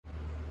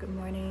Good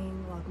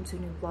morning, welcome to a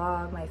new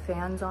vlog. My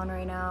fan's on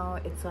right now.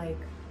 It's like,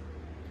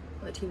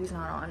 well, the TV's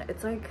not on.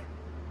 It's like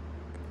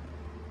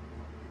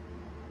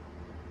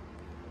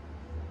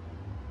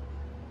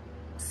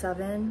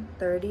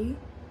 7:30.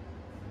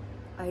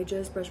 I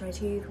just brushed my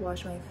teeth,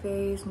 washed my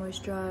face,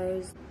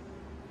 moisturized.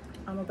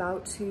 I'm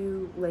about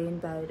to lay in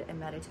bed and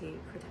meditate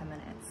for 10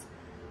 minutes.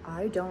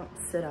 I don't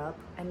sit up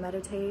and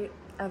meditate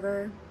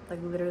ever,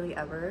 like literally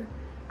ever.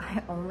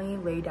 I only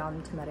lay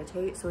down to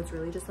meditate, so it's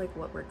really just like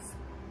what works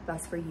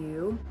best for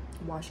you.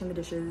 Washing the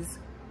dishes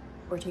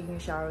or taking a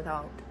shower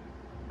without,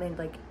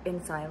 like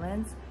in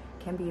silence,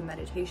 can be a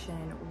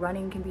meditation.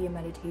 Running can be a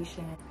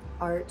meditation.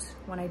 Art,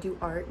 when I do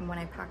art and when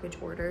I package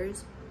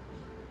orders,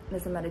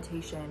 is a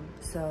meditation.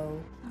 So,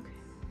 okay,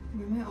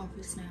 we're in my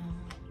office now.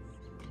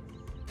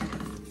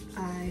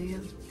 I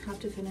have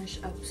to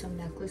finish up some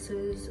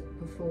necklaces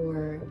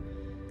before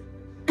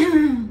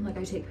like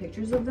I take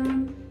pictures of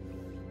them.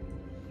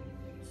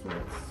 So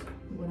that's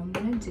what I'm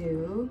gonna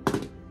do.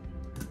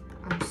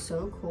 I'm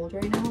so cold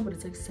right now, but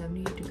it's like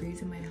 78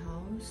 degrees in my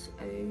house.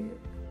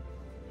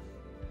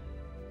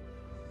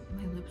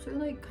 My lips are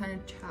like kind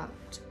of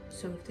chapped.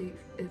 So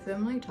if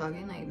I'm like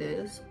talking like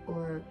this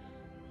or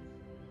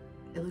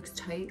it looks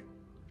tight,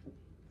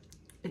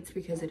 it's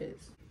because it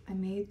is. I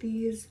made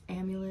these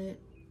amulet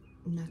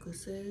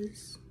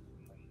necklaces.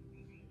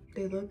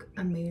 They look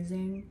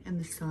amazing in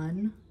the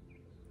sun,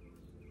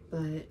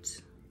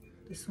 but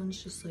this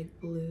one's just like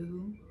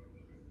blue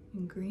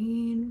and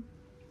green.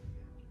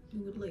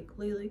 You would like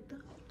lay like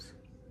that.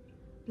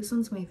 This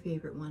one's my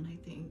favorite one, I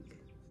think.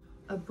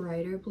 A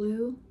brighter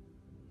blue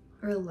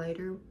or a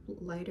lighter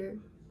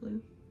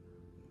blue.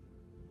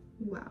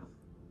 Wow.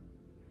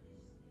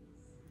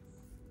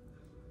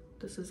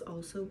 This is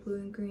also blue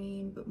and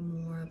green, but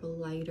more of a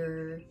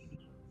lighter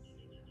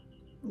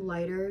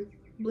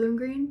blue and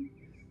green.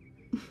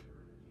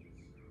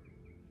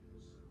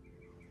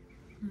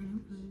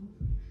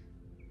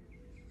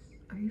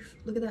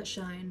 Look at that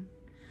shine.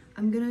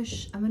 I'm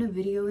gonna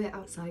video it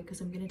outside because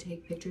I'm gonna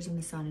take pictures in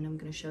the sun and I'm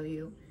gonna show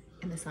you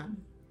in the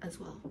sun as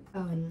well.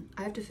 Oh, and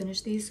I have to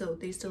finish these, so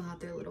they still have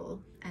their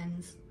little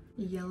ends.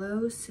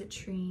 Yellow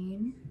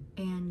citrine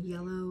and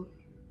yellow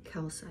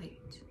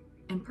calcite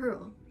and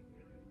pearl.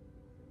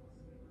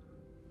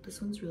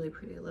 This one's really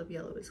pretty. I love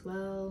yellow as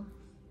well.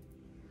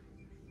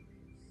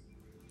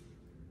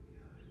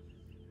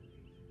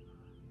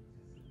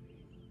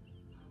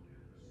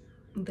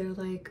 They're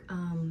like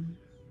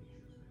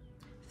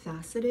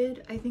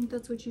faceted, I think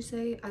that's what you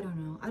say. I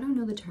don't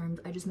know the terms.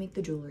 I just make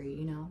the jewelry,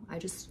 you know. I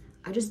just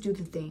do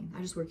the thing.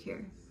 I just work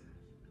here.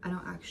 I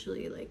don't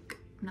actually, like,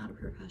 I'm not a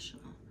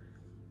professional.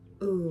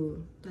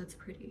 Ooh, that's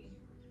pretty.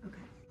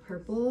 Okay,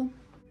 purple.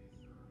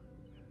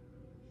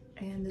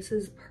 And this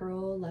is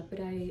pearl,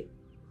 lepidite,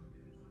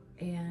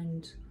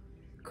 and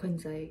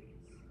quinzite.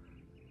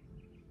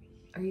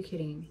 Are you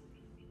kidding?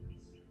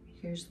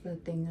 Here's the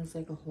thing that's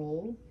like a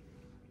hole.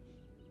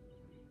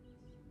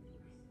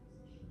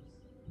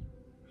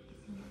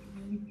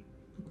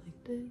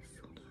 Like this.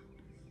 Hold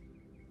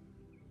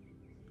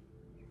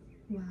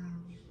on. Wow.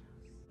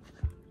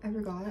 I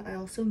forgot.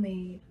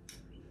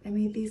 I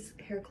made these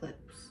hair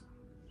clips.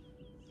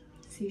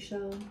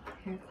 Seashell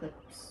hair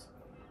clips.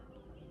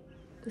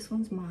 This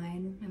one's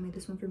mine. I made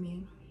this one for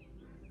me,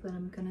 but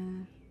I'm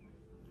gonna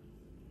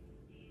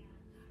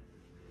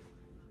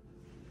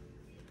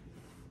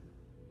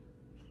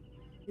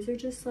these are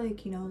just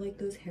like, you know, like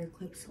those hair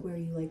clips where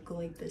you like go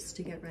like this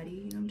to get ready,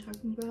 you know what I'm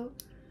talking about?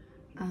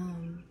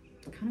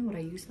 Kind of what I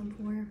use them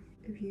for.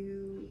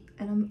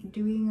 And I'm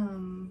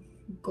doing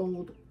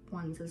gold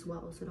ones as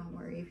well, so don't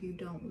worry if you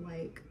don't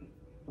like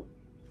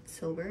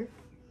silver.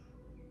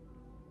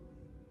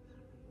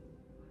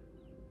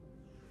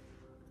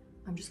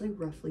 I'm just like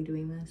roughly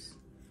doing this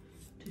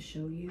to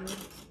show you.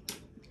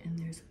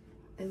 And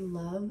I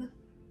love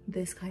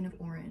this kind of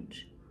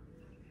orange.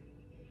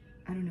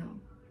 I don't know,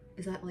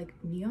 is that like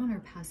neon or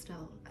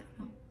pastel? I don't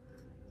know,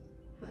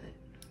 but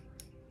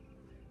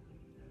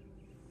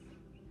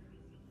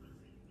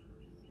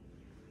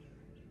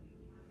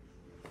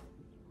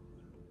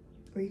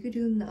or you could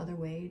do them the other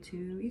way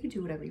too. You could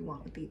do whatever you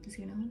want with these,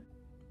 you know?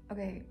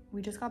 Okay,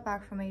 we just got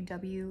back from a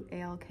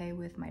WALK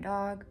with my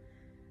dog.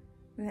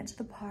 We went to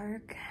the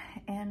park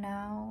and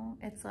now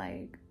it's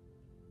like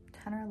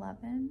 10 or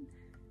 11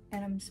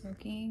 and I'm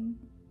smoking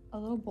a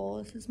little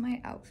bowl. This is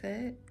my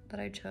outfit that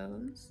I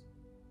chose.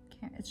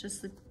 It's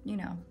just the, you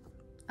know,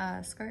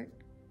 skirt,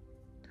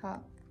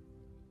 top.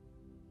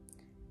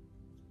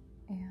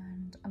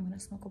 And I'm gonna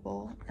smoke a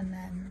bowl and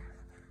then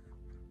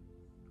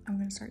I'm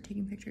gonna start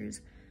taking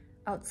pictures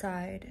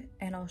outside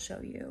and I'll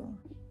show you.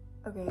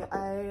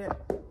 Okay,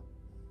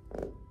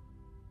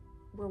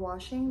 we're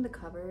washing the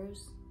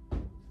covers.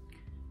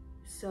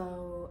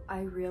 So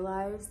I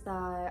realized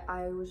that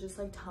I was just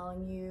like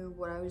telling you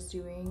what I was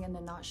doing and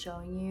then not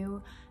showing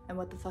you, and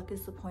what the fuck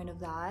is the point of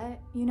that,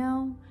 you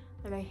know?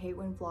 Like, I hate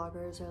when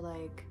vloggers are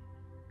like,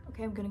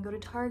 okay, I'm gonna go to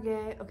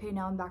Target, okay,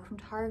 now I'm back from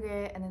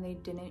Target, and then they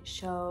didn't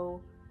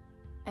show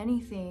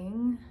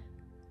anything,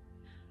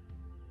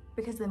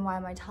 because then why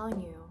am I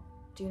telling you?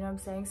 Do you know what I'm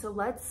saying? So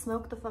let's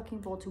smoke the fucking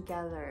bowl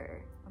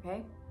together,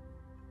 okay?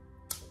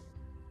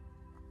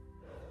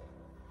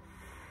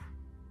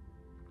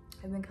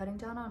 I've been cutting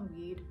down on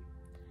weed,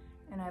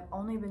 and I've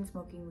only been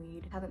smoking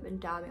weed. I haven't been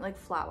dabbing, like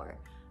flower.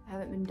 I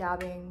haven't been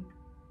dabbing.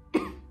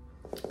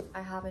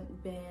 I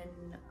haven't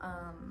been,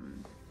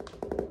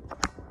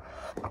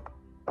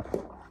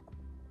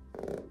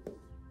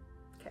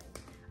 okay.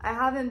 I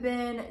haven't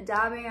been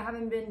dabbing. I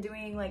haven't been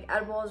doing like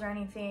edibles or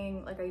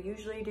anything like I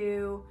usually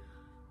do.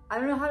 I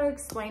don't know how to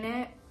explain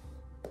it.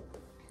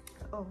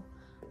 Oh,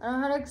 I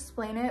don't know how to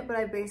explain it, but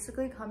I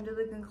basically come to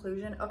the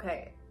conclusion,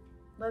 okay,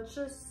 let's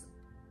just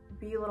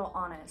be a little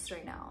honest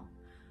right now.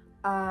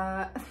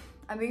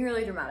 I'm being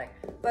really dramatic.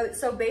 But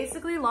so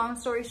basically, long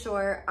story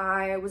short,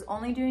 I was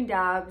only doing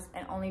dabs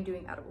and only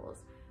doing edibles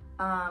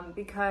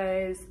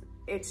because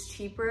it's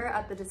cheaper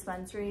at the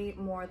dispensary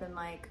more than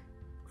like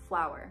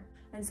flower.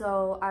 And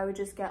so I would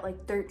just get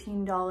like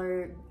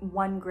 $13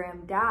 1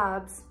 gram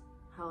dabs,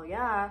 hell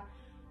yeah,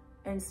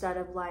 instead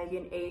of like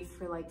an eighth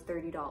for like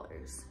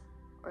 $30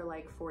 or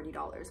like $40,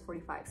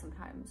 $45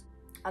 sometimes.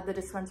 At the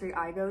dispensary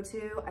I go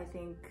to, I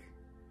think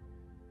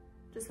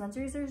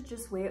dispensaries are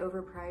just way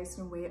overpriced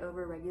and way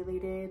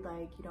overregulated.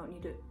 Like you don't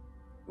need to,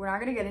 we're not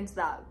gonna get into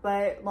that.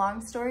 But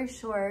long story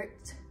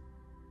short,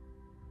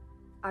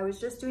 I was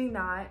just doing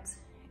that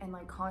and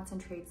like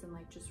concentrates and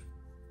like just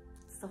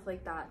stuff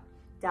like that,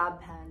 dab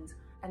pens.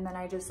 And then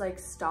I just like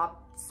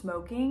stopped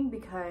smoking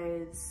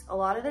because a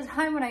lot of the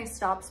time when I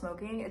stop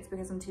smoking, it's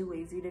because I'm too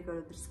lazy to go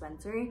to the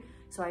dispensary.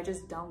 So I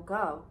just don't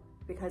go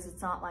because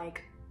it's not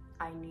like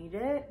I need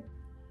it.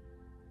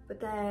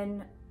 But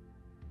then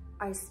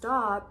I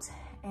stopped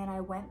and I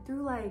went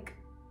through like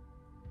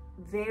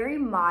very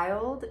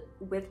mild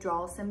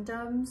withdrawal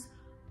symptoms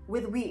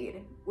with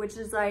weed, which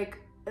is like,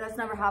 that's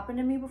never happened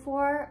to me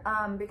before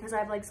because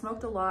I've like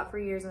smoked a lot for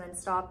years and then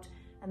stopped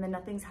and then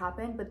nothing's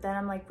happened. But then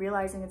I'm like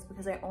realizing it's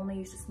because I only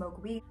used to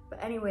smoke weed.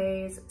 But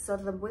anyways, so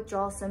the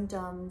withdrawal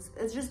symptoms,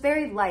 it's just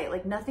very light,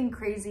 like nothing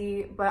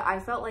crazy, but I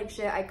felt like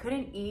shit. I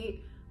couldn't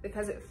eat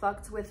because it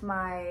fucked with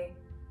my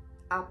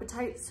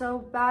appetite so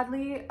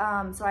badly.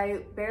 So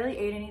I barely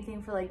ate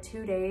anything for like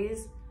 2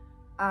 days,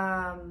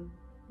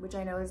 which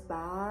I know is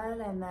bad.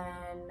 And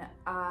then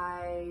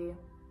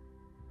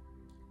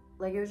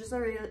it was just a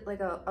really, like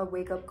a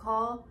wake-up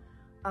call.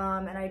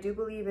 And I do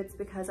believe it's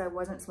because I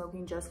wasn't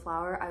smoking just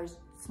flower. I was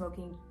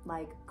smoking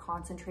like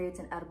concentrates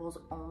and edibles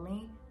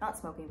only. Not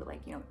smoking, but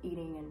like, you know,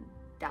 eating and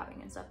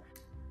dabbing and stuff.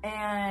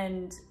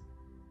 And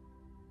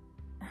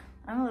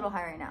I'm a little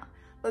high right now.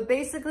 But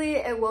basically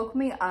it woke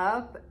me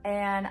up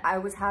and I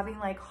was having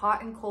like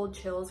hot and cold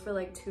chills for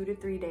like 2 to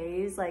 3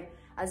 days, like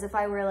as if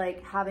I were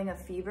like having a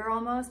fever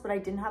almost, but I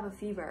didn't have a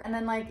fever. And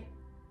then like,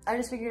 I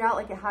just figured out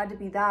like it had to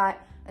be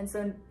that. And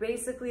so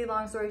basically,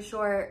 long story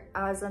short,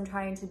 as I'm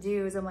trying to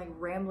do is I'm like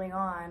rambling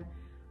on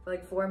for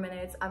like 4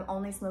 minutes. I'm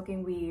only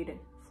smoking weed,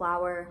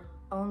 flower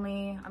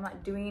only. I'm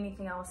not doing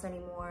anything else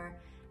anymore.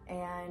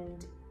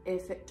 And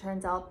if it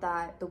turns out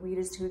that the weed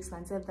is too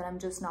expensive, then I'm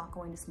just not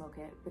going to smoke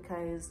it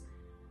because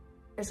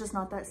it's just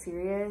not that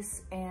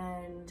serious.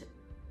 And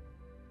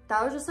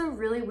that was just a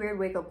really weird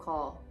wake-up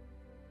call.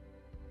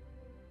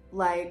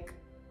 Like,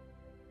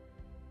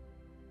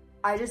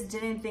 I just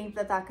didn't think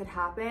that that could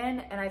happen.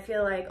 And I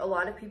feel like a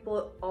lot of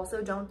people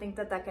also don't think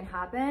that that can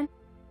happen.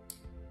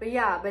 But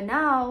yeah, but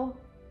now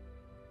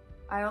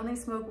I only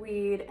smoke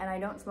weed and I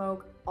don't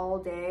smoke all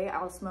day.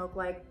 I'll smoke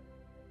like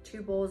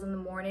 2 bowls in the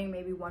morning,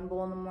 maybe 1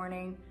 bowl in the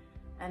morning.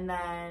 And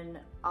then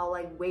I'll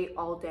like wait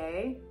all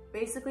day,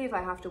 basically, if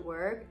I have to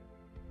work.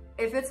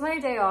 If it's my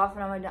day off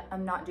and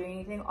I'm not doing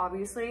anything,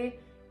 obviously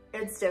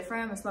it's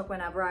different. I'm gonna smoke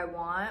whenever I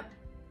want.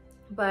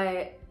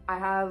 But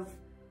I've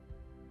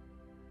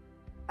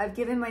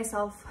given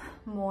myself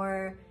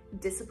more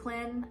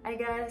discipline, I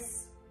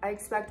guess. I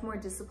expect more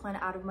discipline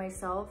out of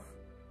myself,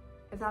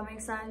 if that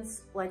makes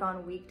sense. Like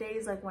on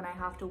weekdays, like when I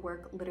have to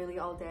work literally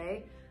all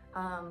day.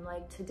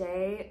 Like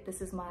today,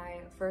 this is my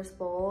first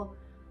bowl.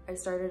 I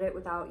started it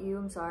without you,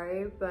 I'm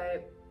sorry,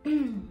 but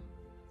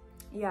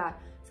yeah.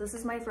 So this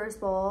is my first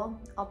bowl.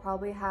 I'll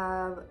probably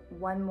have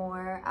 1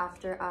 more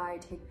after I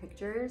take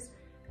pictures.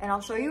 And I'll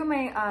show you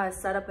my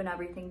setup and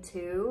everything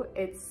too.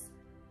 It's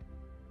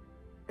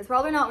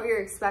probably not what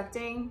you're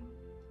expecting.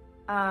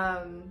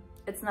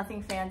 It's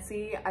nothing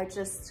fancy.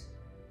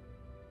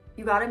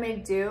 You gotta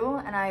make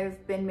do, and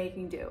I've been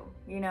making do,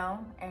 you know,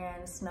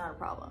 and it's not a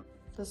problem.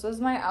 This was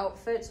my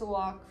outfit to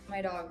walk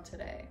my dog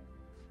today.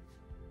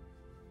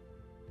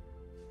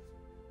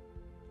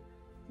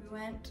 We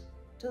went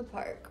to the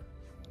park.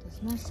 This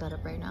is my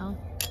setup right now.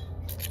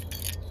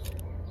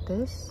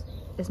 This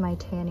is my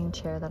tanning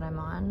chair that I'm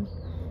on.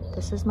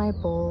 This is my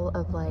bowl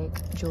of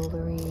like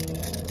jewelry.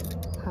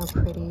 How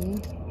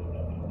pretty.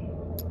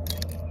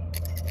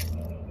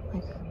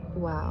 Like,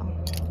 wow.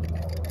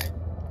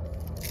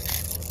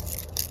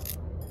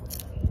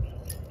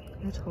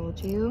 I told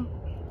you,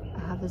 I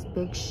have this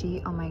big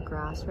sheet on my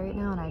grass right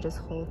now and I just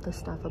hold the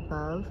stuff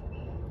above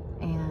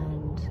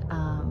and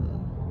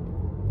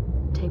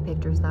take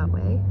pictures that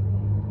way.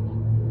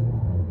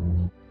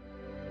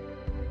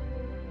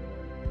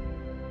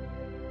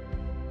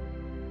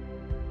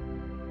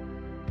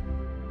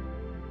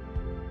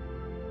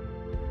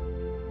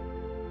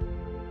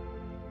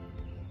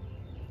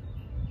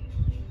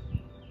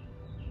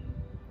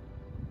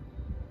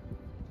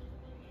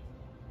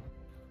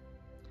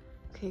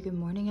 Okay, good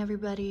morning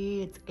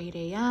everybody. It's 8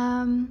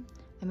 a.m.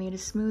 I made a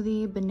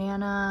smoothie,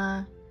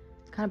 banana,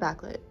 it's kind of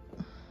backlit.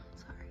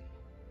 Sorry.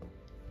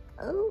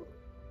 Oh.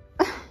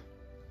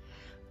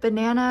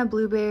 Banana,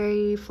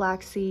 blueberry,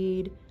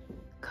 flaxseed,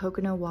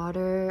 coconut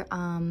water,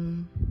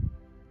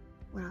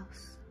 what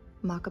else?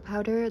 Maca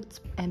powder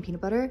and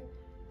peanut butter.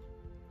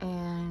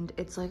 And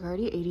it's like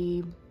already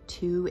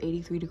 82,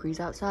 83 degrees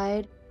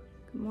outside.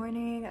 Good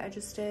morning, I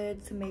just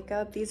did some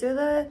makeup. These are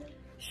the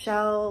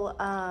Shell,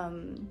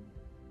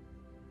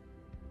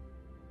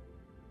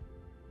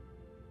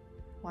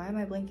 why am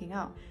I blinking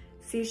out?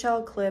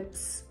 Seashell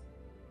clips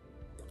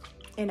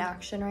in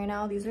action right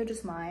now. These are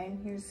just mine.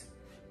 Here's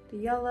the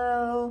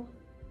yellow.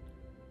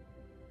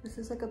 This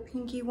is like a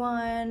pinky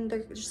one. They're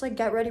just like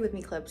get ready with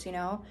me clips, you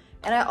know?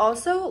 And I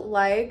also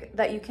like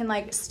that you can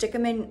like stick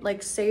them in,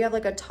 like say you have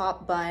like a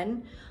top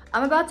bun.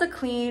 I'm about to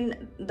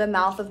clean the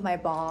mouth of my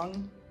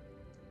bong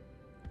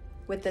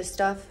with this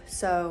stuff,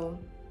 so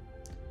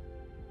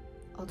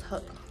I'll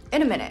tell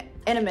in a minute.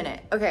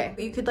 Okay,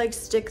 you could like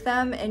stick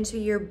them into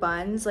your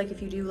buns, like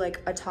if you do like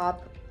a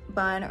top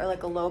bun or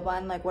like a low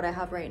bun, like what I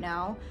have right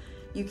now.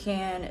 You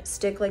can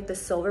stick like the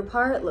silver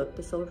part, look,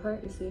 the silver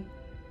part, you see?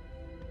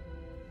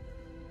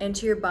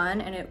 Into your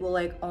bun and it will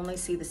like only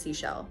see the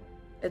seashell.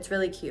 It's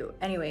really cute.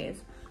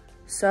 Anyways,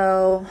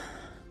 so,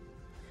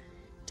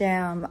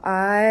 damn,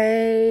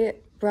 I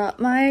brought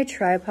my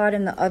tripod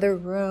in the other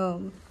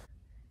room.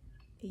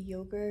 A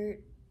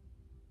yogurt,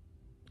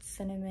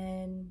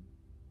 cinnamon,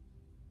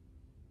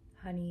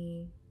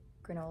 honey,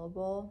 granola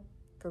bowl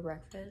for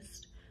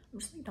breakfast.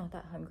 I'm just like not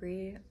that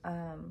hungry.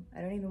 I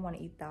don't even want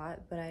to eat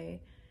that, but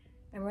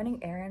I'm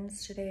running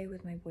errands today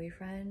with my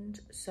boyfriend,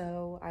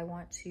 so I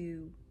want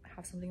to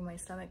have something in my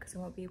stomach because I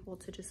won't be able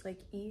to just like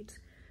eat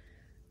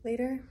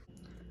later.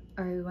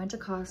 All right, we went to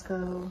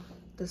Costco.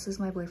 This is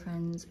my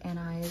boyfriend's and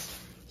I's.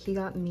 He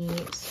got meat.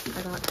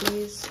 I got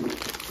these.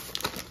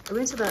 I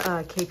went to the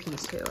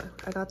KP's too.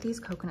 I got these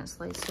coconut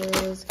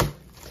slices,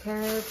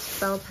 carrots,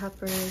 bell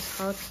peppers,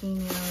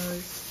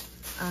 jalapenos,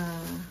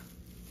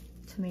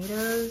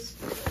 tomatoes,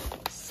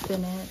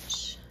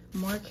 spinach,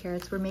 more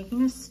carrots. We're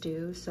making a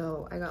stew,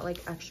 so I got like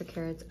extra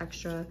carrots,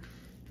 extra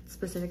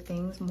specific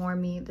things, more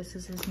meat. This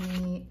is his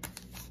meat.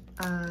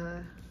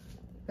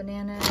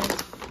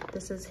 Bananas,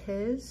 this is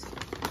his.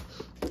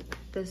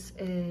 This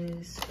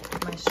is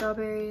my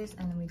strawberries,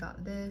 and then we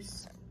got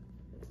this.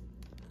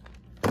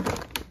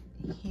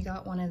 He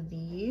got one of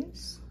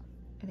these.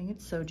 I think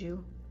it's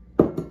soju.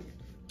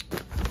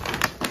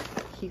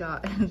 He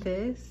got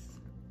this.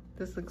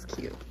 This looks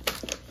cute.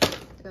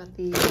 I got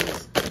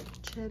these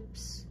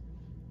chips,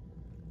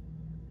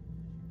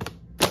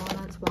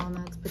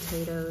 walnuts,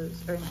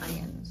 potatoes, or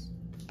onions.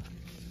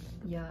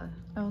 Yeah.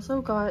 I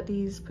also got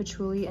these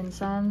patchouli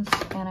incense,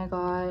 and I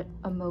got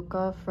a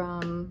mocha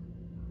from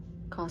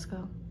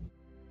Costco.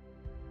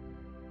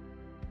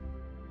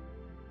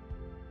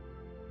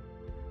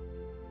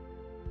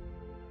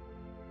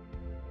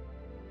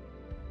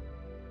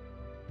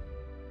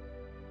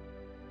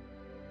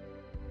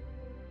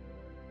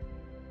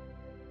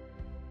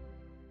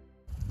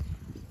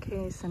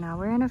 Okay, so now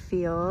we're in a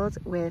field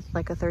with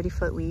like a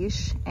 30-foot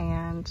leash,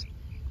 and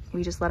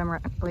we just let him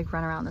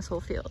run around this whole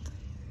field.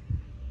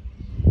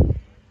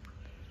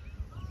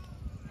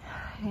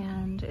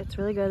 And it's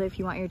really good if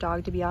you want your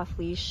dog to be off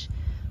leash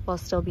while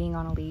still being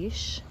on a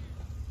leash.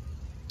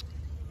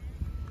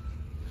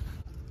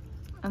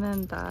 And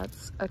then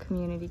that's a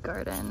community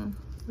garden,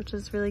 which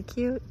is really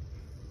cute.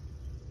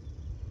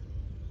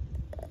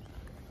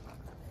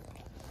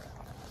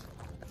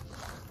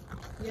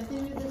 You have to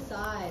do the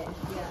side.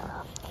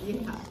 Yeah.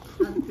 Yeah.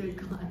 That's good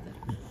content.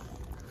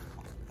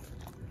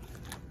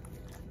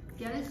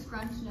 Get a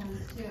scrunch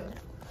nose too.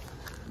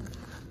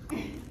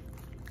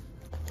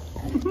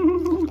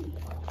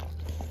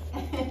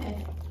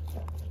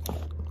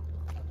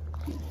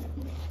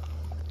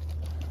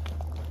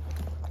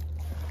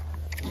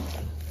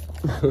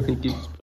 He keeps